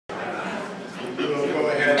We'll go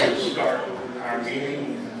ahead and start our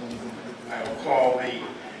meeting. I will call the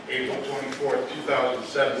April 24th,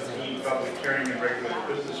 2017 public hearing and regular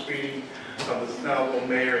business meeting of the Snellville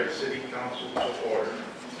Mayor and City Council to order.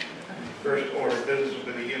 First order of business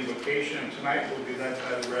will be the invocation, and tonight will be led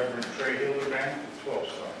by the Reverend Trey Hildebrand from 12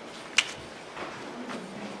 Star.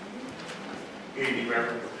 Good evening,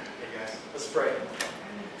 Reverend. Hey guys, let's pray.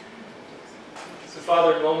 So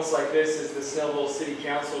Father, in moments like this, as the Snellville City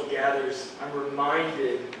Council gathers, I'm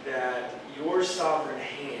reminded that your sovereign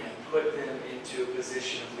hand put them into a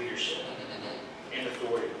position of leadership and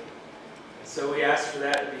authority. And so we ask for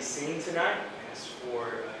that to be seen tonight. We ask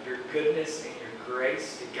for your goodness and your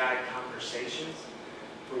grace to guide conversations,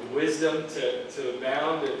 for wisdom to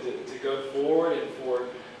abound, to go forward, and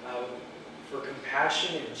for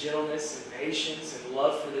compassion and gentleness and patience and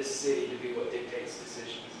love for this city to be what dictates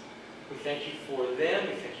decisions. We thank you for them.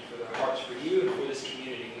 We thank you for their hearts for you and for this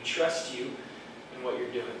community. We trust you in what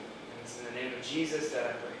you're doing. And it's in the name of Jesus that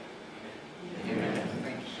I pray. Amen. Amen.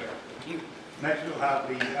 Thank you, sir. Thank you. Next we'll have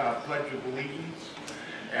the Pledge of Allegiance.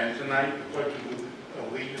 And tonight the Pledge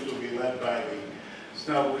of Allegiance will be led by the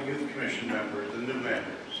Snellville Youth Commission members, the new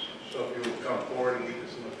members. So if you will come forward and lead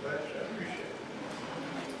us in the pledge, I appreciate it.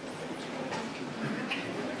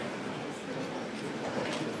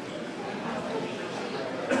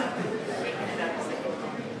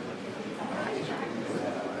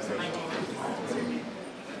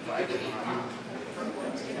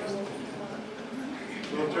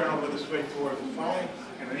 We'll turn over the switch towards the flag,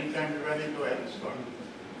 and anytime you're ready, go ahead and start.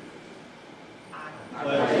 I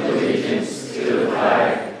pledge allegiance to the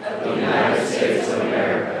flag of the United States of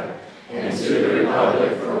America and to the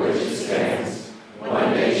republic for which it stands,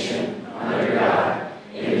 one nation, under God,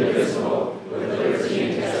 indivisible, with liberty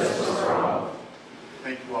and justice for all.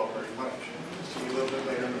 Thank you all very much. See you a little bit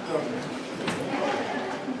later in the program.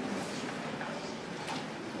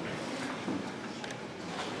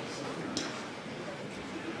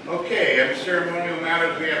 Okay, in ceremonial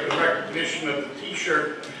matters, we have the recognition of the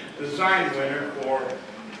T-shirt design winner for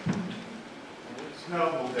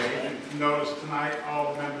Snellville Day. If you notice tonight,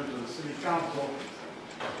 all the members of the City Council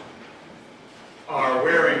are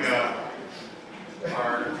wearing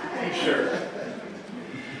our T-shirt.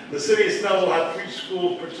 The City of Snellville had 3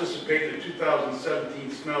 schools participate in the 2017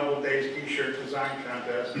 Snellville Days T-shirt design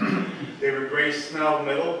contest. They were Grace Snell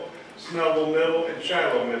Middle, Snellville Middle, and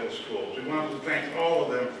Shiloh Middle Schools. We want to thank all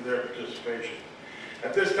of them for their participation.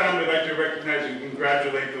 At this time, we'd like to recognize and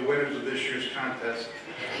congratulate the winners of this year's contest.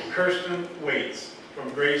 Kirsten Waits from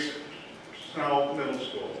Grace Snell Middle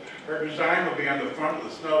School. Her design will be on the front of the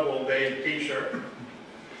Snellville Day T-shirt,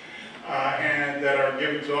 and that are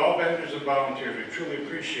given to all vendors and volunteers. We truly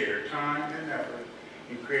appreciate her time and effort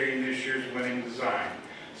in creating this year's winning design.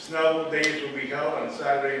 Snellville Days will be held on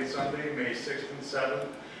Saturday and Sunday, May 6th and 7th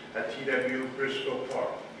at TW Briscoe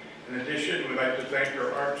Park. In addition, we'd like to thank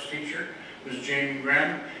our arts teacher, Ms. Jamie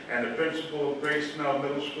Wren, and the principal of Grace Snell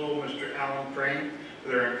Middle School, Mr. Alan Crane, for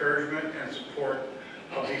their encouragement and support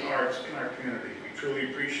of the arts in our community. We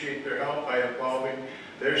truly appreciate their help by involving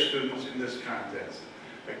their students in this contest.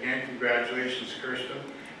 Again, congratulations, Kirsten,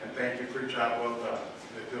 and thank you for a job well done.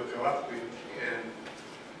 If you'll come up and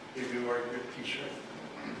give you our good T-shirt.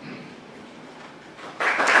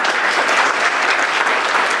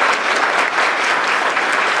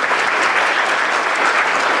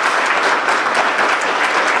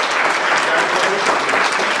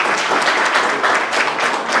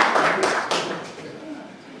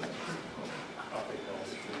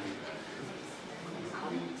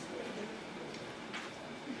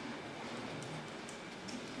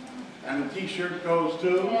 And the T-shirt goes to?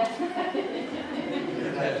 Yeah.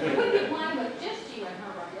 We could line with just you and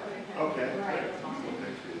her right there. Okay. Right.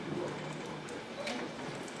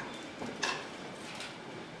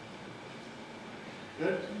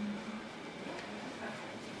 Good?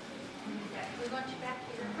 Yeah, we want you back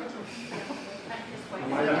here. Back this way.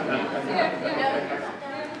 Am I done?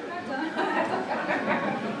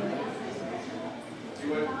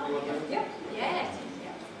 Yep. Yes.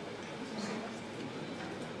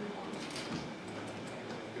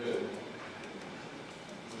 Good.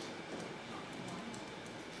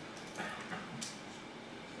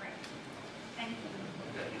 Great. Thank you.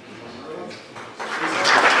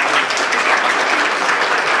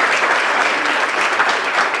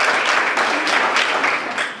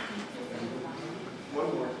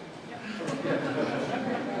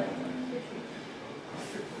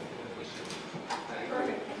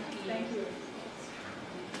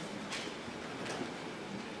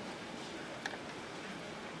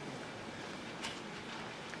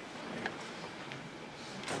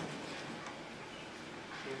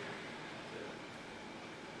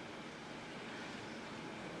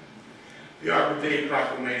 The Arbor Day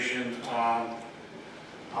proclamation, I'll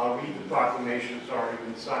read the proclamation. It's already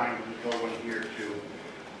been signed. There's no one here to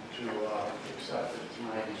accept it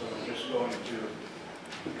tonight, so I'm just going to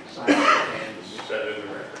sign it and set it in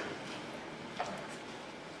the record.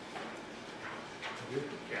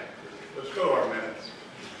 Yeah, let's go to our minutes.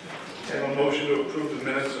 Have a motion to approve the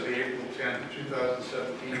minutes of the April 10th,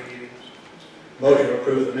 2017 meetings. Motion to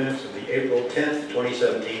approve the minutes of the April 10th,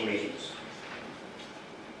 2017 meetings.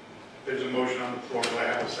 There's a motion on the floor. Do I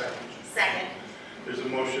have a second? Second. There's a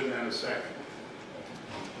motion and a second.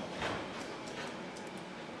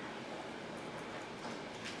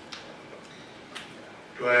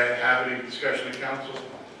 Do I have any discussion of council?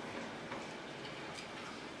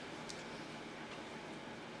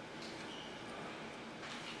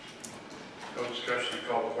 No discussion, I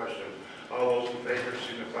call the question. All those in favor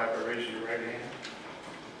signify by raising your right hand.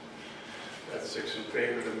 That's 6 in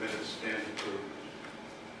favor, the minutes stand approved.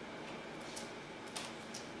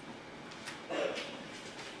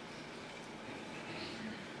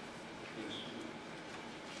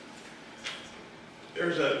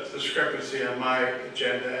 There's a discrepancy on my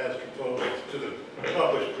agenda as proposed to the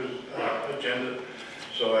published agenda,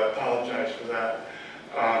 so I apologize for that.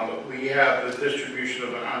 We have the distribution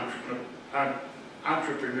of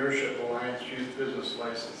Entrepreneurship Alliance Youth Business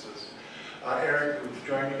Licenses. Eric, would you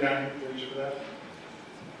join me down here, please, for that?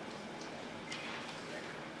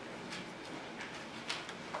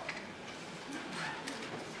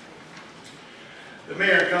 The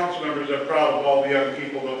mayor and council members are proud of all the young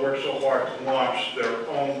people that worked so hard to launch their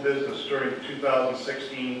own business during the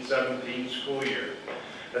 2016-17 school year.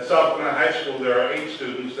 At South Glen High School, there are 8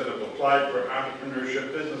 students that have applied for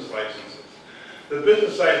entrepreneurship business licenses. The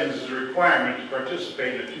business license is a requirement to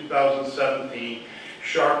participate in the 2017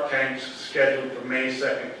 Shark Tanks scheduled for May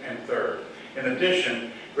 2nd and 3rd. In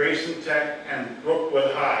addition, Grayson Tech and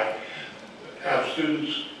Brookwood High have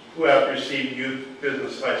students who have received youth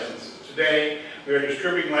business licenses. Today, we are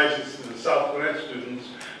distributing licenses to South Gwinnett students.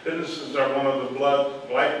 Businesses are one of the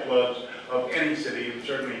lifebloods of any city, and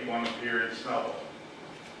certainly one here in Snellville.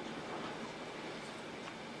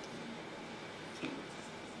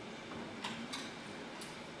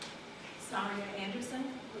 Sonia Anderson,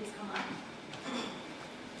 please come up.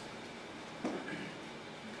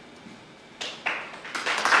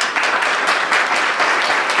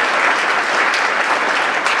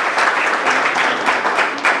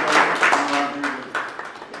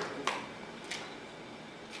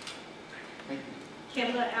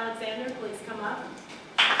 Kimba Alexander, please come up.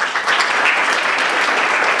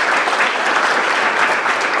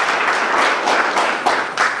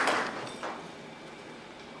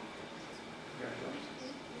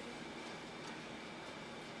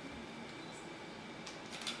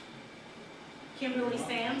 Kimberly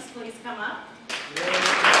Sams, please come up.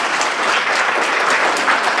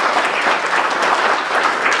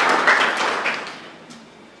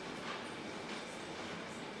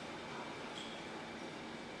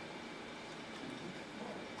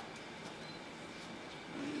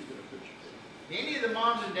 Any of the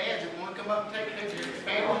moms and dads that want to come up and take a picture of your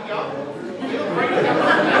family, y'all, feel free to come up.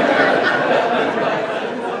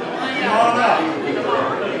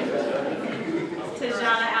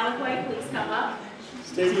 Tajana Alaqua, please come up.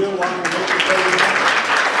 Stay here while we make the photo.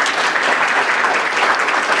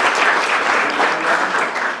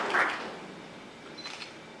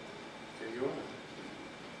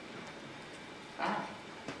 Hi,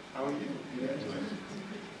 how are you?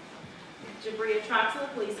 Jabria Troxel,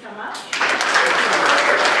 please come up.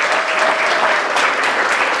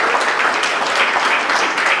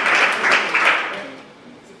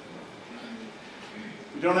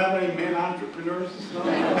 We don't have any men entrepreneurs in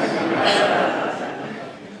Snellville?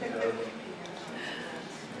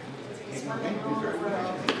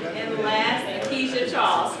 And last, Keisha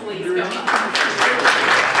Charles, please come up.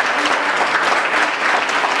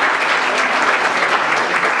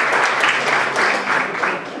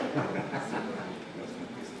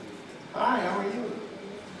 Hi, how are you?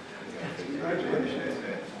 Congratulations.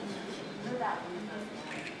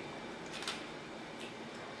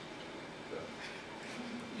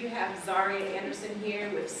 You have Zaria Anderson here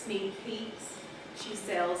with Sneak Peeks. She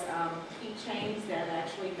sells keychains that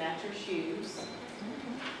actually match her shoes.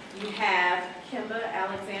 You have Kimba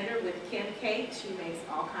Alexander with Kim Cake. She makes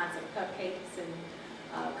all kinds of cupcakes and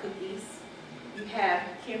cookies. You have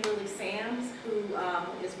Kimberly Sams, who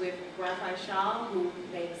is with Graphite Shaw, who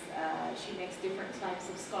makes she makes different types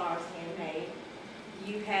of scarves handmade.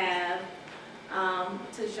 You have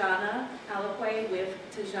Tajana Alaqua with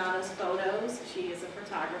Tajana's Photos. She is a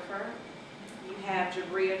photographer. You have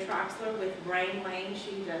Jabria Troxler with Brain Lane.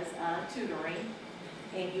 She does tutoring.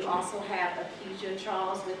 And you also have Akeisha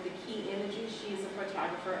Charles with the Key Images. She is a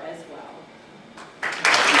photographer as well.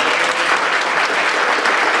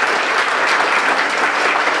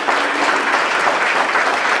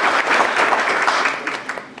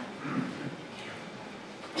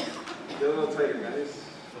 Do a little tighter, guys.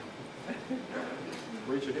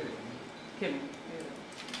 Reach your hand. Kim.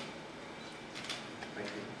 Thank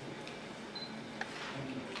you.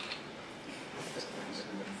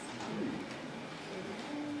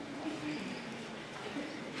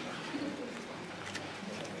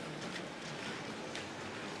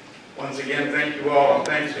 Once again, thank you all, and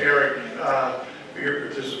thanks, Eric, for your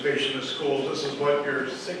participation in the schools. This is what, your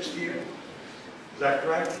 6th year? Is that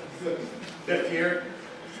correct? 5th year?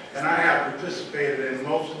 And I have participated in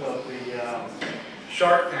most of the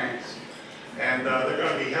Shark Tanks, and they're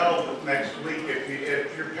going to be held next week.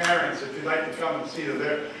 If your parents, if you'd like to come and see them,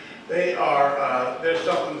 there's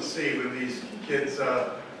something to see when these kids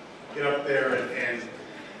get up there and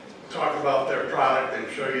talk about their product and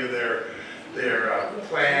show you their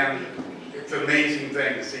plan. It's an amazing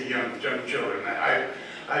thing to see young children.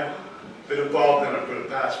 I've been involved in it for the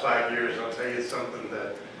past 5 years. I'll tell you something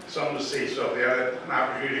to see. So if you have an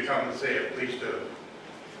opportunity to come and see it, please do.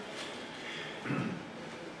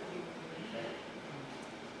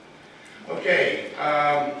 Okay,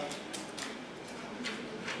 that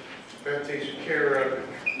takes care of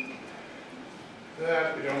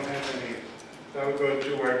that. We don't have any. Now we go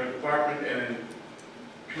to our department and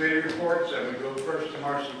committee reports, and we go first to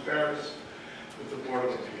Marcy Ferris with the Board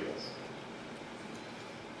of Appeals.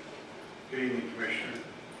 Good evening, Commissioner.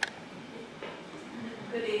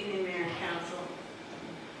 Good evening, Mayor and Council.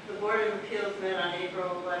 The Board of Appeals met on April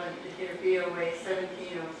 11th to hear BOA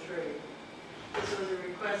 1703. This was a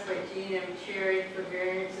request by Gene M. Cherry for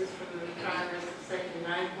variances from the requirements of section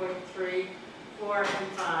 9.3, 4, and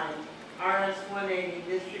 5, RS 180,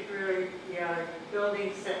 district rear yard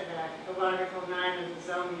building setback of Article 9 of the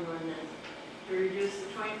zoning ordinance to reduce the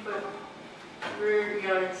 20-foot rear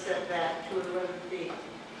yard setback to 11 feet.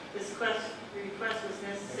 This request was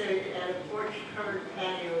necessary to add a porch-covered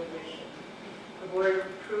patio addition. The board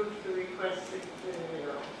approved the request 6-0.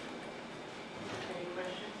 Any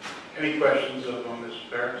questions? Any questions on Ms.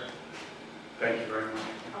 Ferris? Thank you very much.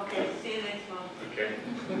 Okay, see you next month. Okay.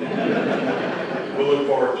 We'll look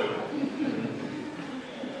forward to it.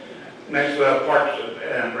 Next, we have Parks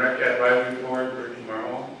and Rec Advisory Board, Ricky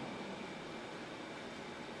Marhol.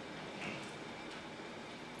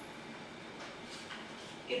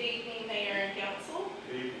 Good evening, Mayor and Council.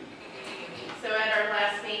 Good evening. So at our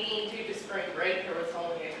last meeting, due to spring break, there was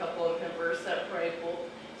only a couple of members that were able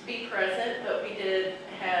to be present, but we did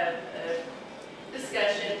have a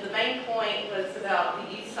discussion. The main point was about the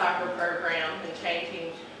youth soccer program and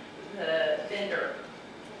changing the vendor.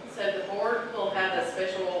 So the board will have a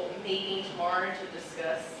special meeting tomorrow to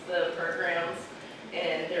discuss the programs,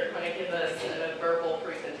 and they're going to give us a verbal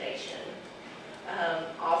presentation.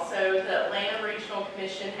 Also, the Atlanta Regional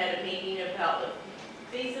Commission had a meeting about the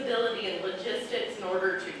feasibility and logistics in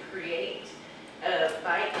order to create a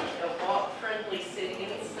walk-friendly city in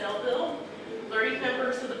Snellville. 30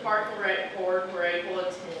 members of the Park and Rec Board were able to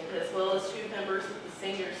attend, as well as 2 members of the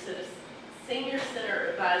Senior Center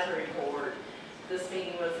Advisory Board. This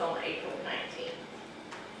meeting was on April 19th.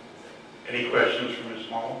 Any questions for Ms.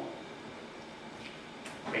 Marhol?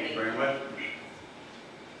 Thank you very much.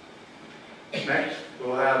 Next,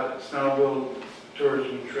 we'll have Snellville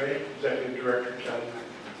Tourism and Trade, Executive Director Kelly Mack.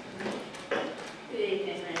 Good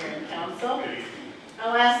evening, Mayor and Council. Good evening.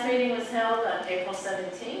 Our last meeting was held on April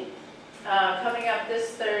 17th. Coming up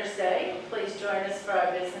this Thursday, please join us for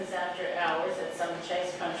our business after hours at Summer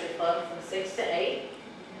Chase Country Club from 6 to 8.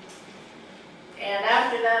 And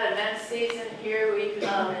after that event season, here we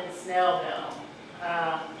come in Snellville.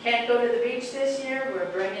 Can't go to the beach this year,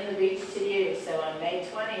 we're bringing the beach to you. So on May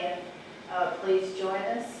 20th, please join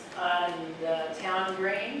us on the town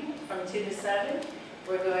green from 2 to 7.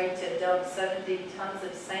 We're going to dump 70 tons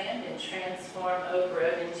of sand and transform Oak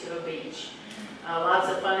Road into a beach. Lots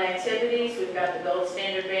of fun activities. We've got the Gold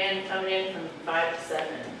Standard Band coming in from 5 to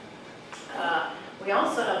 7. We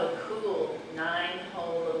also have a cool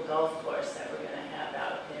 9-hole little golf course that we're going to have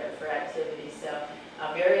out there for activities. So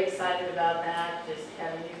I'm very excited about that. Just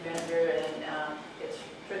had a new vendor, and it's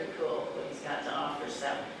pretty cool what he's got to offer.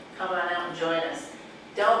 So come on out and join us.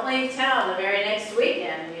 Don't leave town the very next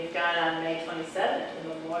weekend. We've got on May 27th the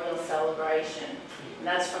Memorial Celebration, and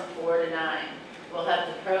that's from 4 to 9. We'll have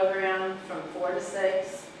the program from 4 to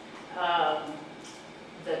 6.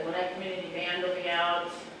 The Gwinnett Community Band will be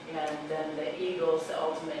out, and then the Eagles, the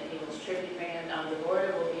Ultimate Eagles Tribute Band on the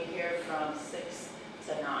border will be here from 6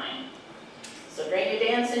 to 9. So bring your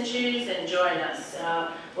dancing shoes and join us.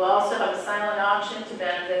 We'll also have a silent auction to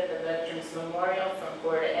benefit the Veterans Memorial from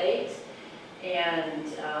 4 to 8. And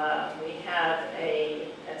we have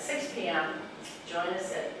at 6 p.m., join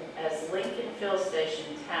us as Lincoln Fill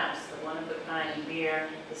Station taps the one-of-a-kind beer,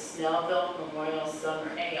 the Snellville Memorial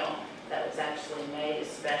Summer Ale, that was actually made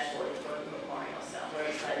especially for the memorial, so we're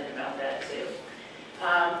excited about that too.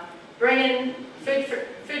 Bringing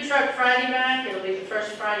Food Truck Friday back. It'll be the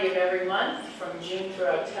first Friday of every month from June through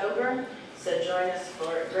October, so join us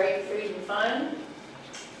for great food and fun.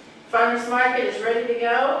 Farmers Market is ready to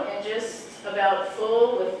go and just about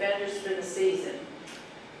full with vendors for the season.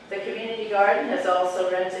 The community garden has also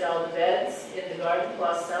rented all the beds in the Garden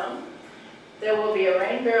Plus Zone. There will be a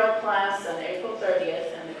rain barrel class on April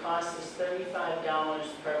 30th, and the cost is $35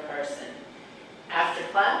 per person. After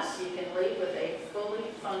class, you can leave with a fully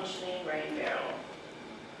functioning rain barrel.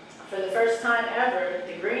 For the first time ever,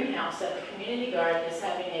 the greenhouse at the community garden is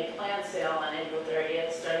having a plant sale on April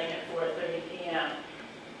 30th, starting at 4:30 p.m.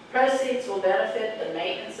 Proceeds will benefit the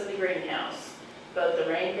maintenance of the greenhouse. Both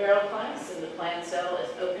the rain barrel class and the plant sale is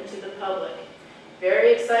open to the public.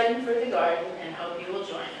 Very exciting for the garden, and hope you will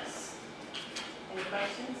join us. Any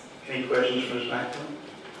questions? Any questions for Ms. Macklin?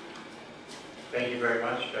 Thank you very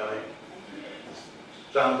much, Kelly.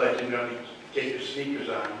 Sounds like you're going to get your sneakers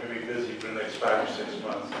on. You're going to be busy for the next 5 or 6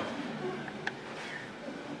 months.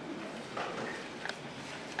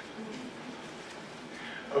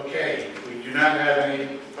 Okay, we do not have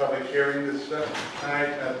any public hearing this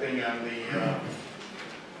tonight, nothing on the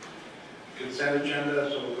consent agenda,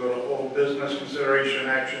 so we'll go to old business consideration and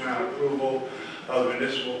action on approval of the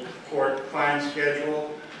municipal court fine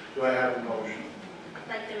schedule. Do I have a motion? I'd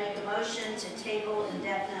like to make a motion to table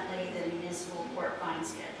indefinitely the municipal court fine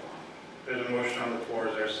schedule. There's a motion on the floor.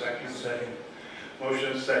 Is there a second? Second.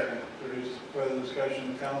 Motion is second. Further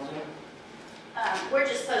discussion, council? We're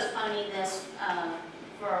just postponing this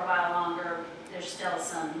for a while longer. There's still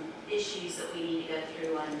some issues that we need to go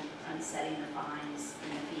through on setting the fines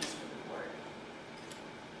and the fees for the court.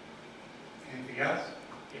 Anything else?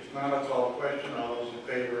 If not, I'll call a question. All those in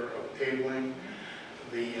favor of tabling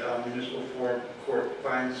the municipal court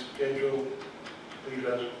fine schedule,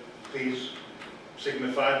 please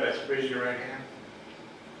signify by raising your right hand.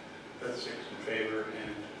 That's 6 in favor,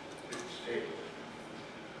 and it's tabled.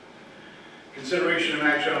 Consideration and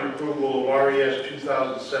action on approval of RES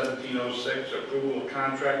 2017-06, approval of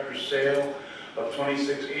contract for sale of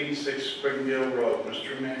 2686 Springdale Road.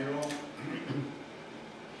 Mr. Emanuel?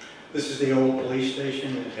 This is the old police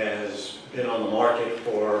station. It has been on the market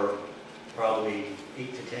for probably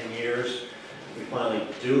 8 to 10 years. We finally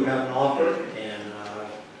do have an offer, and I'm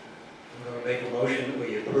going to make a motion that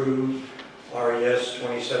we approve RES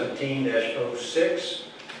 2017-06,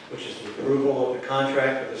 which is the approval of the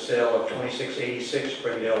contract for the sale of 2686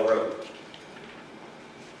 Springdale Road.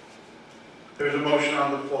 There's a motion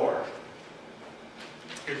on the floor.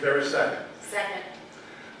 Is there a second? Second.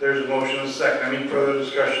 There's a motion and a second. Any further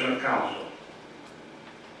discussion of council?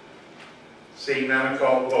 Seeing none,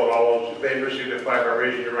 call the vote. All those in favor signify by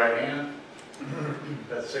raising your right hand.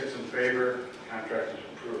 That's 6 in favor. Contract is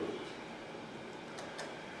approved.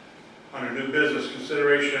 Under new business,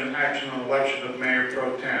 consideration and action on election of Mayor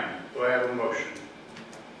Pro Tem. Do I have a motion?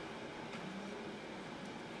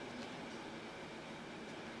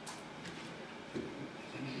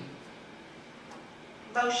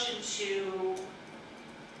 Motion to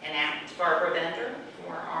enact Barbara Bender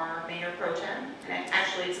for our Mayor Pro Tem. And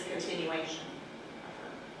actually, it's a continuation of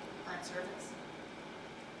her current service.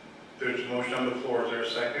 There's a motion on the floor. Is there a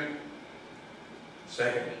second?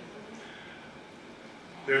 Second.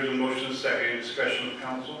 There's a motion and a second. Any discussion of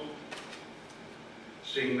council?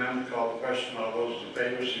 Seeing none, call the question. All those in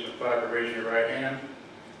favor signify by raising your right hand.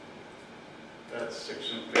 That's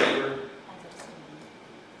 6 in favor.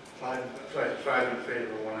 5 in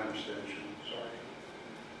favor, 1 abstention. Sorry.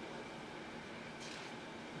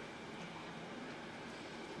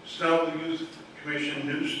 Snellville Youth Commission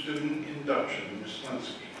new student induction. Ms.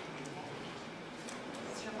 Linsky.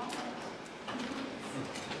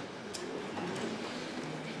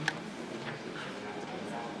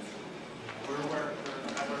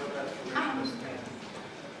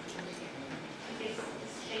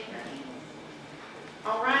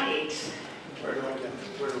 All right. Where do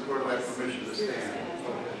I have permission to stand?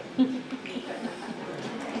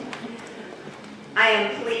 I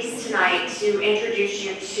am pleased tonight to introduce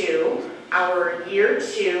you to our Year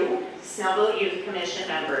 2 Snellville Youth Commission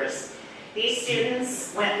members. These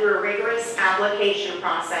students went through a rigorous application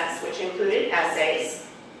process, which included essays.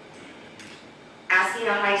 Asking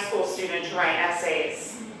a high school student to write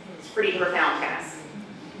essays is a pretty profound task.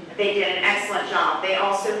 They did an excellent job. They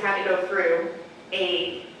also had to go through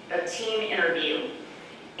a team interview,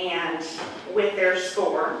 and with their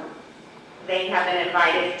score, they have been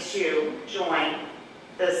invited to join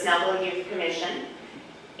the Snellville Youth Commission.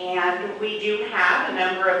 And we do have a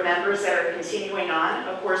number of members that are continuing on.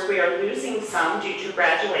 Of course, we are losing some due to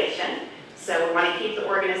graduation, so we want to keep the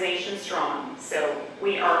organization strong. So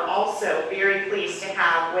we are also very pleased to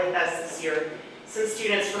have with us this year some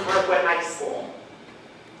students from Brookwood High School,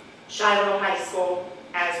 Shiloh High School,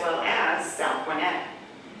 as well as South Gwinnett.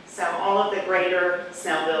 So all of the greater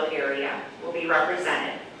Snellville area will be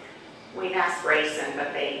represented. We've asked Grayson,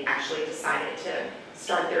 but they actually decided to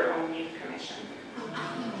start their own youth commission.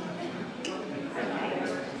 Okay.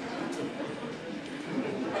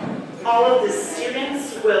 All of the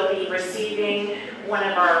students will be receiving one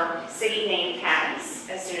of our city name tags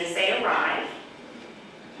as soon as they arrive.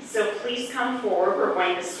 So please come forward. We're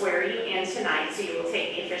going to swear you in tonight, so you will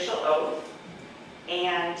take the official oath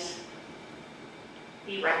and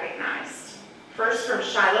be recognized. First, from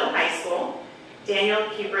Shiloh High School, Daniel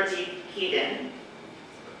Keaton.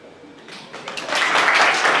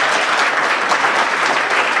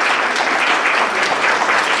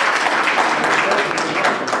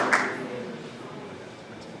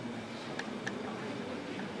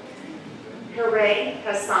 Hooray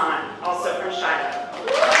Hassan, also from Shiloh.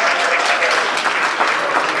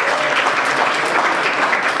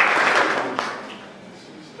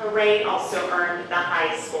 Hooray also earned the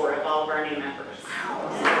highest score of all of our new members.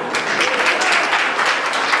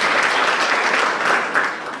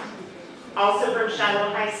 Also from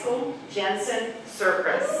Shiloh High School, Jensen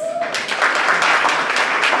Surpris.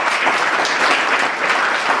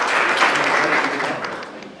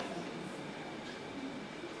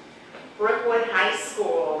 Brookwood High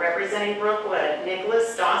School, representing Brookwood,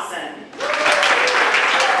 Nicholas Dawson.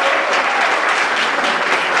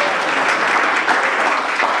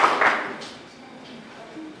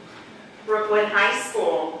 Brookwood High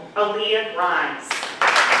School, Aaliyah Grimes.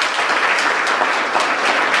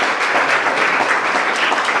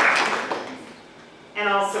 And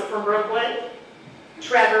also from Brookwood,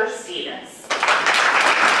 Trevor Stevens.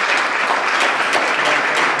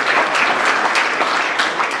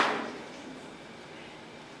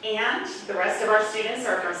 And the rest of our students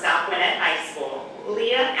are from South Gwinnett High School,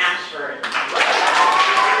 Leah Ashford.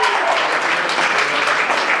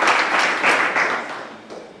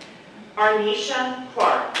 Arnisha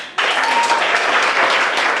Clark.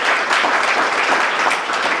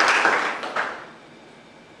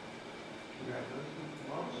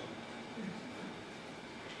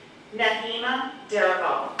 Nahima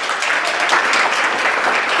Derival.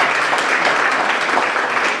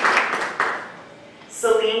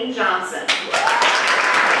 Celine Johnson.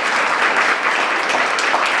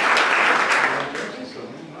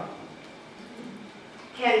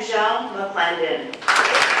 Kenjel McClendon.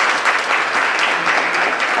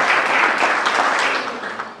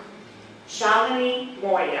 Shalini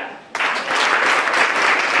Moya.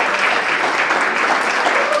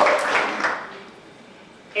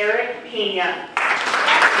 Eric Pena.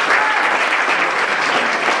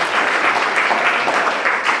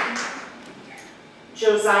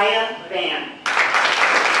 Josiah Van.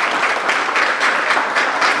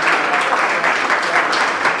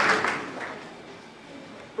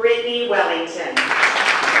 Brittany Wellington.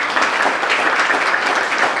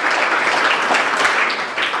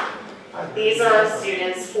 These are our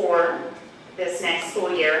students for this next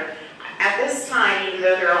school year. At this time, even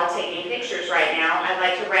though they're all taking pictures right now, I'd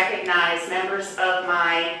like to recognize members of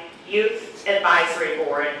my youth advisory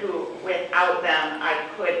board who, without them, I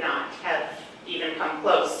could not have even come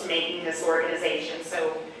close to making this organization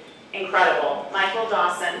so incredible. Michael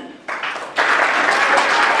Dawson.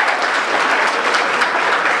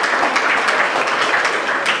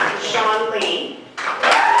 Sean Lee.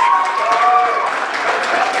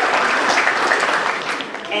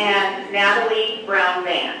 And Natalie Brown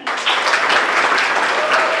Van.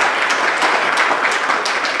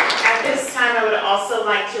 At this time, I would also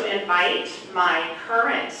like to invite my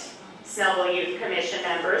current Snellville Youth Commission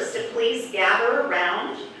members to please gather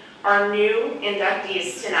around our new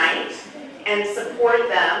inductees tonight and support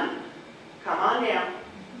them. Come on down.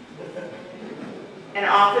 And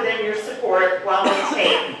offer them your support while we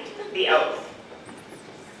take the oath.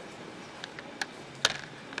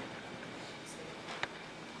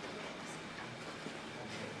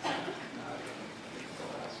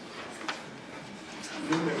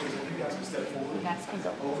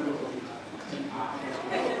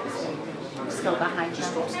 Just go behind you.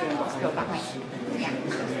 Just go behind you. Yeah.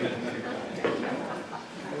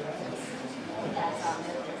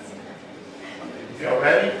 You all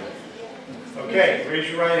ready? Okay, raise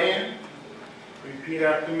your right hand. Repeat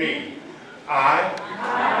after me. I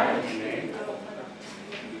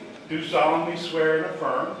do solemnly swear and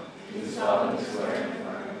affirm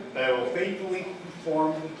that I will faithfully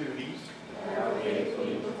perform the duties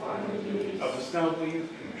of the Snellville Youth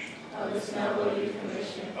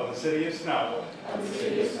Commission of the City of Snellville,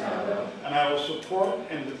 and I will support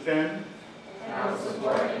and defend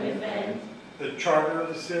the Charter of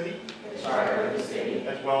the City as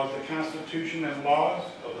well as the Constitution and laws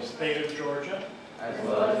of the State of Georgia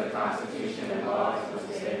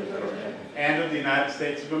and of the United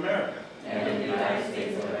States of America.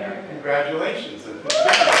 Congratulations.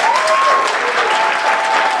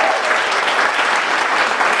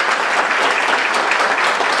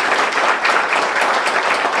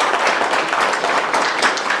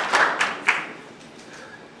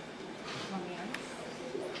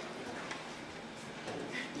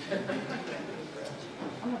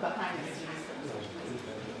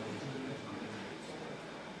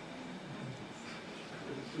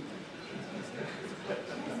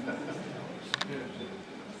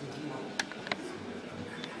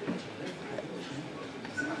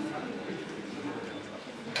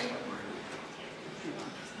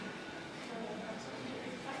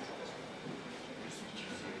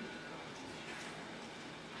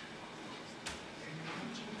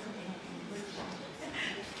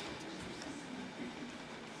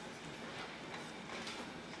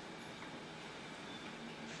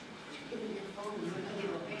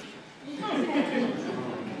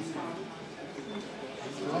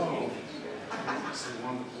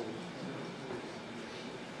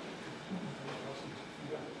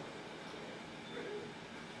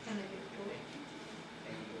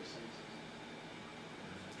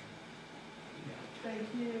 Thank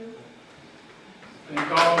you.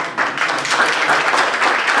 Thank all.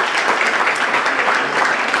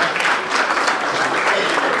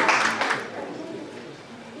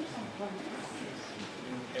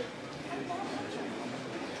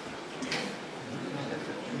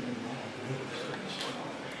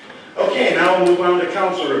 Okay, now we'll move on to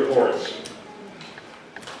council reports.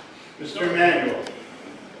 Mr. Emanuel.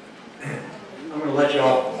 I'm going to let you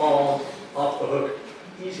all fall off the hook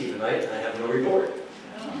easy tonight. I have no report.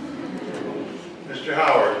 Mr.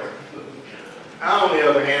 Howard. I, on the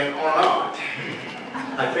other hand, are not.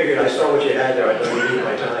 I figured I saw what you had there. I don't need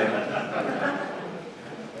my time.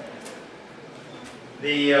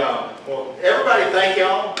 Well, everybody, thank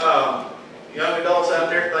y'all. Young adults out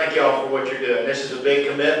there, thank y'all for what you're doing. This is a big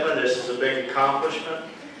commitment. This is a big accomplishment.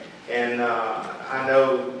 And I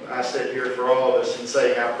know I sit here for all of us and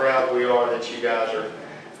say how proud we are that you guys are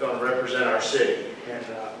going to represent our city. And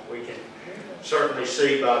we can certainly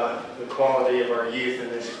see by the quality of our youth in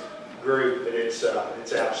this group that it's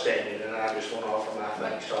outstanding. And I just want to offer my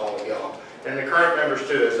thanks to all of y'all. And the current members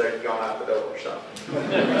too, as they've gone out the door. So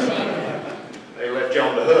they left you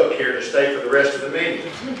on the hook here to stay for the rest of the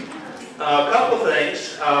meeting. A couple of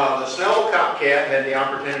things. The Snellville Copcat had the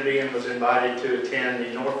opportunity and was invited to attend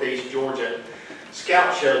the Northeast Georgia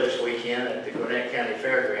Scout Show this weekend at the Gwinnett County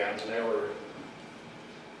Fairgrounds, and there were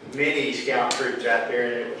many scout troops out there,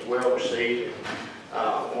 and it was well received.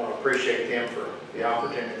 I want to appreciate them for the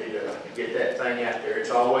opportunity to get that thing out there.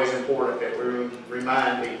 It's always important that we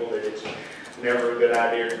remind people that it's never a good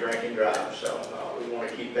idea to drink and drive, so we want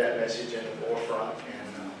to keep that message in the forefront.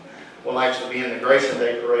 We'll actually be in the Grayson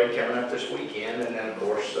Day Parade coming up this weekend, and then, of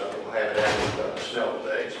course, we'll have it out with Snellville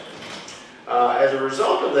Days. As a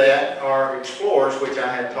result of that, our explorers, which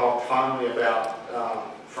I had talked fondly about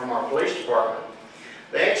from our police department,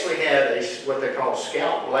 they actually had what they call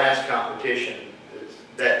Scout Blast competition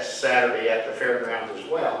that Saturday at the fairgrounds as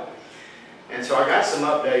well. And so I got some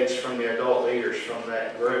updates from the adult leaders from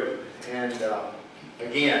that group. And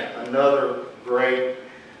again, another great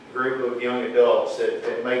group of young adults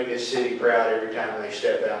that make this city proud every time they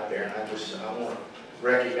step out there, and I want to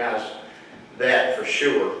recognize that for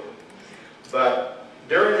sure. But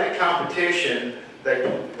during that competition,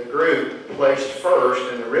 the group placed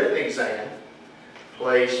first in the written exam,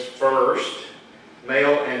 placed first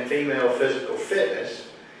male and female physical fitness,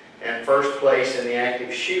 and first place in the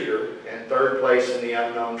active shooter, and third place in the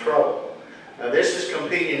unknown trouble. Now, this is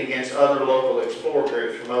competing against other local explorer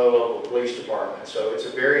groups from other local police departments. So it's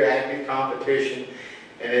a very active competition,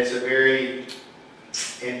 and it's a very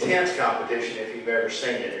intense competition if you've ever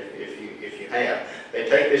seen it, if you have. They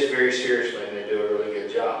take this very seriously, and they do a really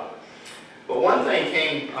good job. But one thing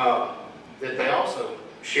came that they also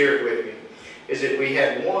shared with me is that we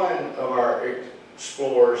had one of our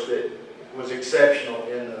explorers that was exceptional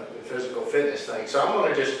in the physical fitness thing. So I'm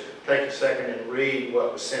going to just take a second and read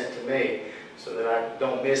what was sent to me, so that I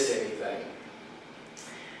don't miss anything.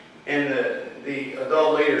 And the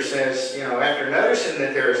adult leader says, you know, after noticing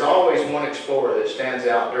that there is always one explorer that stands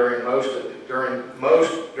out during the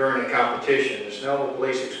competition, the Snellville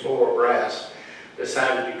Police Explorer Brass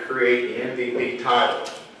decided to create the MVP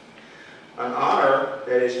title, an honor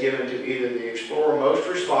that is given to either the explorer most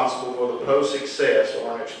responsible for the post's success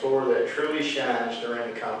or an explorer that truly shines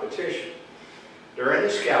during the competition. During the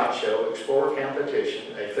Scout Show Explorer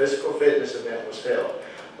Competition, a physical fitness event was held.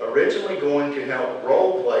 Originally going to help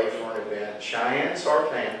role play for an event, Cheyenne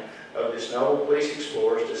Sartan of the Snellville Police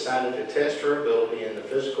Explorers decided to test her ability in the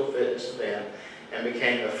physical fitness event and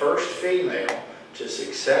became the first female to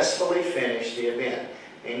successfully finish the event,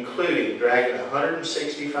 including dragging a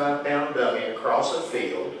 165-pound dummy across a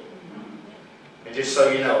field. And just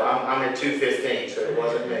so you know, I'm at 215, so it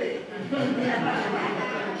wasn't me.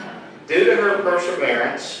 Due to her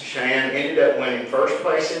perseverance, Cheyenne ended up winning first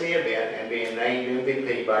place in the event and being named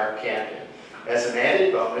MVP by her captain. As an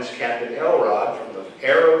added bonus, Captain Elrod from the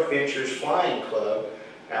Aero Ventures Flying Club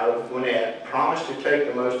out of Gwinnett promised to take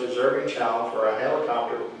the most deserving child for a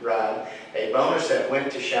helicopter ride, a bonus that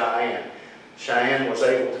went to Cheyenne. Cheyenne was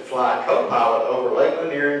able to fly co-pilot over Lake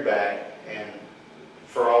Lanier and back, and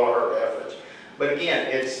for all of her efforts. But again,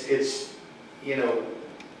 it's you know,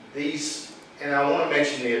 these. And I want to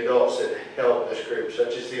mention the adults that help this group,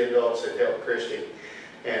 such as the adults that help Christy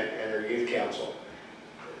and her youth council.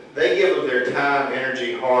 They give of their time,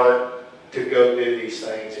 energy, heart to go do these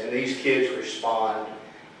things, and these kids respond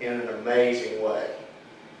in an amazing way.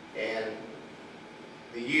 And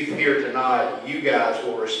the youth here tonight, you guys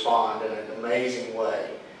will respond in an amazing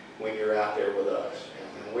way when you're out there with us,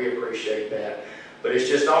 and we appreciate that. But it's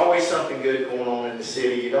just always something good going on in the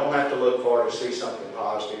city. You don't have to look far to see something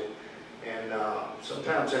positive. And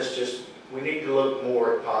sometimes that's just, we need to look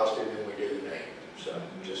more at positive than we do the negative. So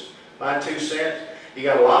just my 2 cents. You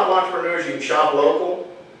got a lot of entrepreneurs, you can shop local,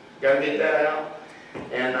 got to get that out.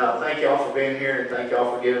 And thank y'all for being here, and thank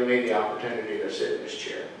y'all for giving me the opportunity to sit in this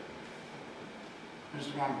chair.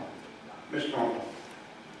 Mr. Mumble. Mr. Mumble.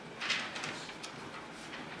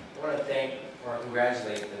 I want to thank or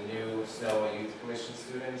congratulate the new Snellville Youth Commission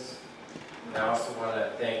students. And I also want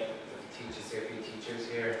to thank the teachers here, few teachers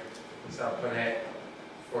here in South Gwinnett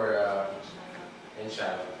for, in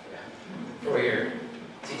Shiloh, yeah, for your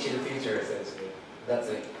teaching the future, essentially. That's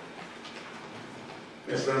it.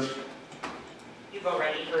 Ms. Lynch. You've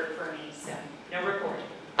already heard from me, so no report.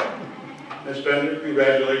 Ms. Bender,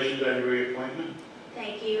 congratulations on your reappointment.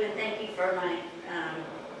 Thank you, and thank you for my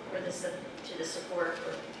for the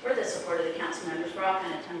support of the council members. We're all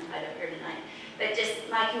kind of tongue-tied up here tonight, but just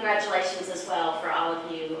my congratulations as well for all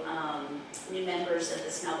of you new members of the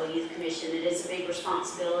Snellville Youth Commission. It is a big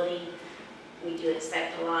responsibility. We do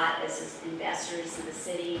expect a lot as investors in the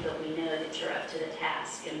city, but we know that you're up to the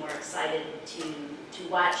task, and we're excited to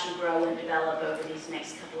watch you grow and develop over these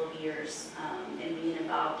next couple of years and being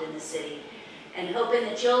involved in the city. And hoping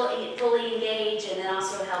that you'll fully engage and then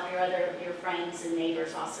also help your friends and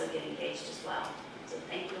neighbors also get engaged as well. So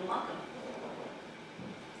thank you and welcome.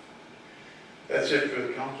 That's it for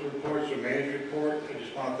the council reports or mayor's report. I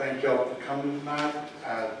just want to thank y'all for coming tonight.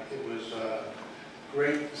 It was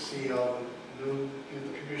great to see all the new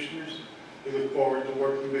youth commissioners. We look forward to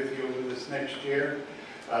working with you over this next year.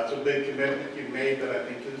 It's a big commitment you've made, but I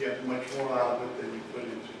think you'll get much more out of it than you put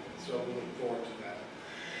into it. So we look forward to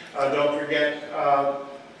that. Don't forget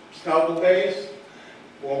Snellville Days.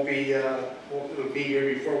 It'll be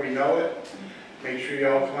here before we know it. Make sure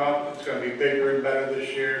y'all come out. It's going to be bigger and better this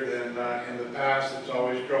year than in the past. It's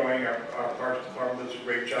always growing. Our parks department does a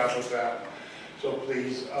great job with that. So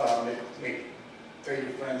please tell your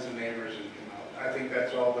friends and neighbors and come out. I think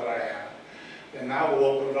that's all that I have. And now we'll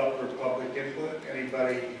open it up for public input.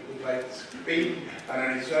 Anybody who would like to speak on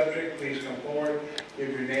any subject, please come forward. Give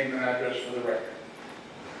your name and address for the record.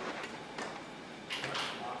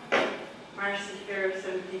 Marcy Fair,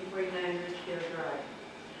 1749 Ridgefield Drive.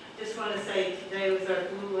 Just want to say today was our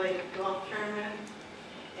Blue Lake Golf Tournament,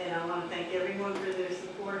 and I want to thank everyone for their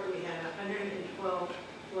support. We had 112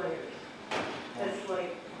 players. That's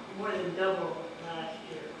like more than double last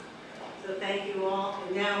year. So thank you all,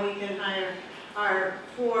 and now we can hire our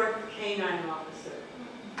 4th canine officer.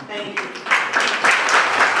 Thank you.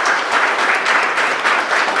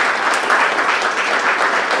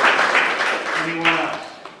 Anyone else?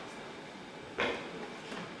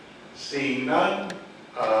 Seeing none,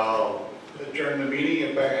 I'll adjourn the meeting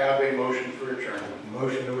if I have a motion for adjournment.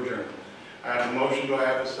 Motion to adjourn. I have a motion, do I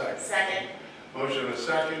have a second? Second. Motion and a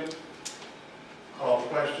second. Call the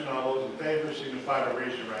question, all those in favor signify by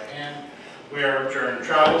raising your right hand. We are adjourned.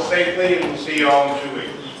 Travel safely, and we'll see you all in 2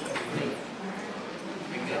 weeks.